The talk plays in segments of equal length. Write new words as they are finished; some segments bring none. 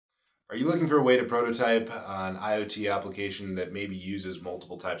Are you looking for a way to prototype an IoT application that maybe uses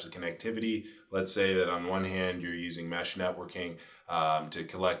multiple types of connectivity? Let's say that on one hand you're using mesh networking to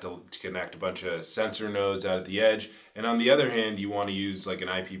connect a bunch of sensor nodes out at the edge, and on the other hand you want to use like an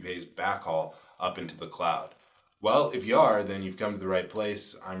IP-based backhaul up into the cloud. Well, if you are, then you've come to the right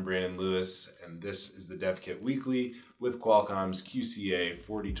place. I'm Brandon Lewis, and this is the Dev Kit Weekly with Qualcomm's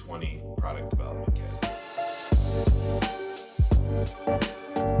QCA4020 product development kit.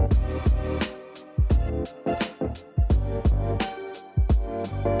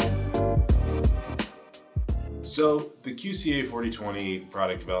 So the QCA4020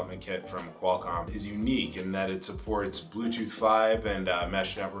 product development kit from Qualcomm is unique in that it supports Bluetooth 5 and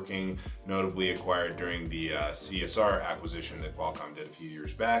mesh networking, notably acquired during the CSR acquisition that Qualcomm did a few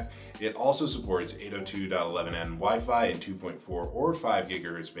years back. It also supports 802.11n Wi-Fi and 2.4 or 5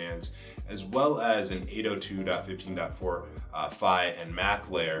 gigahertz bands, as well as an 802.15.4 PHY and MAC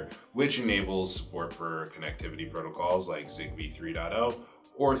layer, which enables support for connectivity protocols like Zigbee 3.0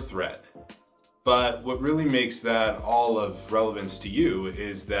 or Thread. But what really makes that all of relevance to you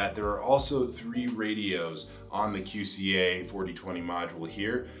is that there are also 3 radios on the QCA4020 module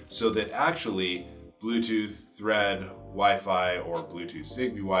here, so that actually Bluetooth, Thread, Wi-Fi, or Bluetooth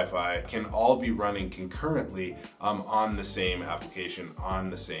Zigbee Wi-Fi can all be running concurrently on the same application, on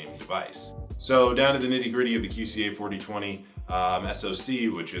the same device. So down to the nitty-gritty of the QCA4020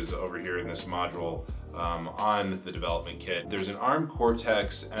 SoC, which is over here in this module on the development kit. There's an Arm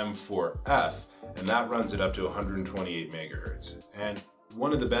Cortex-M4F, and that runs it up to 128 megahertz. And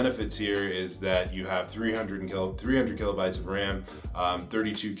one of the benefits here is that you have 300 kilobytes of RAM,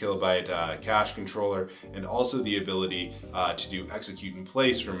 32 kilobyte cache controller, and also the ability to do execute in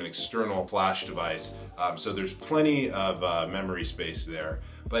place from an external flash device. So there's plenty of memory space there.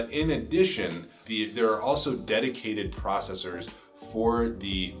 But in addition, there are also dedicated processors for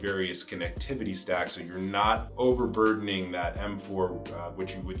the various connectivity stacks, so you're not overburdening that M4,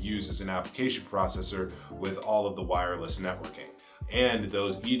 which you would use as an application processor, with all of the wireless networking. And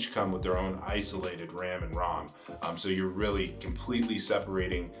those each come with their own isolated RAM and ROM. So you're really completely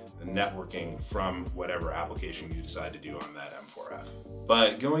separating the networking from whatever application you decide to do on that M4F.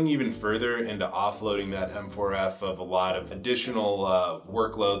 But going even further into offloading that M4F of a lot of additional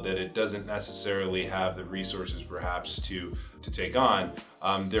workload that it doesn't necessarily have the resources perhaps to take on,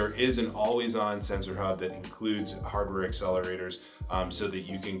 there is an always-on sensor hub that includes hardware accelerators, so that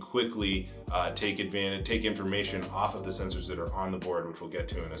you can quickly take information off of the sensors that are on the board, which we'll get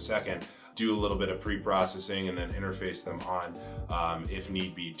to in a second, do a little bit of pre-processing, and then interface them on, if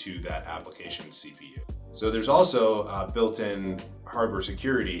need be, to that application CPU. So there's also built-in hardware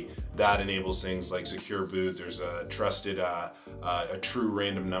security that enables things like secure boot. There's a trusted, a true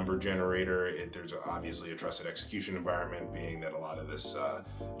random number generator. There's obviously a trusted execution environment, being that a lot of this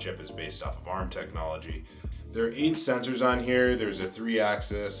chip is based off of Arm technology. There are 8 sensors on here. There's a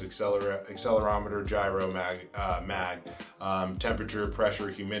 3-axis accelerometer, gyro, mag, temperature, pressure,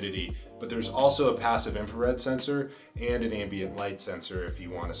 humidity, but there's also a passive infrared sensor and an ambient light sensor if you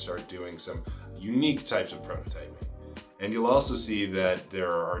want to start doing some unique types of prototyping. And you'll also see that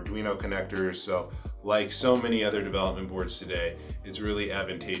there are Arduino connectors, so like so many other development boards today, it's really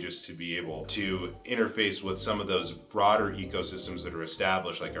advantageous to be able to interface with some of those broader ecosystems that are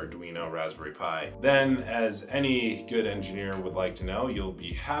established, like Arduino, Raspberry Pi. Then, as any good engineer would like to know, you'll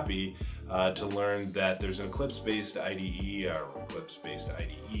be happy to learn that there's an Eclipse-based IDE, or Eclipse-based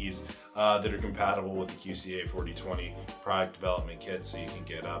IDEs, that are compatible with the QCA4020 product development kit, so you can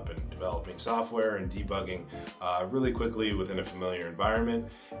get up and developing software and debugging really quickly within a familiar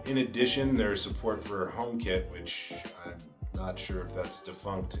environment. In addition, there's support for HomeKit, which I'm not sure if that's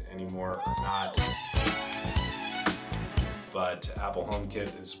defunct anymore or not, but Apple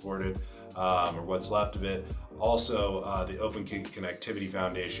HomeKit is supported, or what's left of it. Also, the Open Connectivity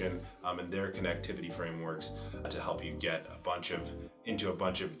Foundation and their connectivity frameworks to help you get into an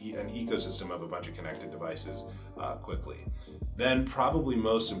ecosystem of a bunch of connected devices quickly. Then, probably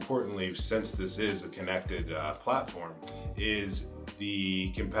most importantly, since this is a connected platform, is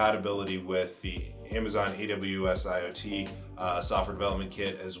the compatibility with the Amazon AWS IoT software development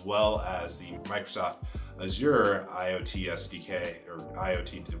kit, as well as the Microsoft Azure IoT SDK, or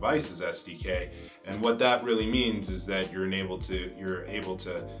IoT devices SDK. And what that really means is that you're able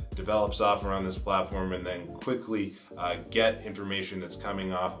to develop software on this platform and then quickly get information that's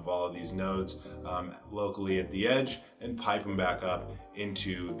coming off of all of these nodes locally at the edge and pipe them back up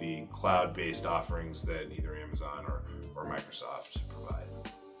into the cloud-based offerings that either Amazon or Microsoft provide.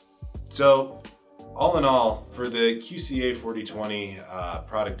 So All in all, for the QCA4020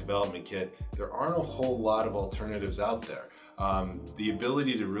 product development kit, there aren't a whole lot of alternatives out there. The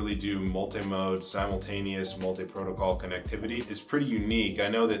ability to really do multi-mode, simultaneous, multi-protocol connectivity is pretty unique. I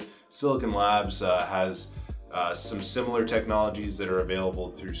know that Silicon Labs has some similar technologies that are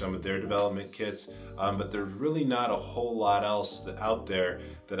available through some of their development kits, but there's really not a whole lot else out there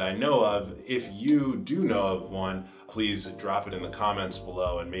that I know of. If you do know of one, please drop it in the comments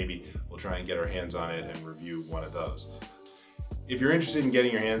below and maybe we'll try and get our hands on it and review one of those. If you're interested in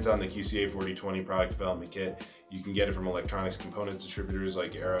getting your hands on the QCA4020 product development kit, you can get it from electronics components distributors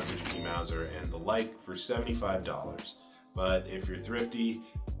like Arrow, Digi, Mauser, and the like for $75. But if you're thrifty,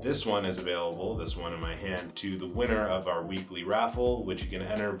 this one is available, this one in my hand, to the winner of our weekly raffle, which you can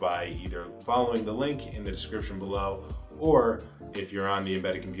enter by either following the link in the description below, or if you're on the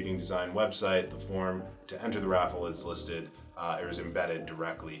Embedded Computing Design website, the form to enter the raffle is listed or is embedded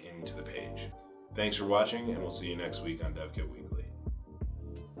directly into the page. Thanks for watching, and we'll see you next week on DevKit Weekly.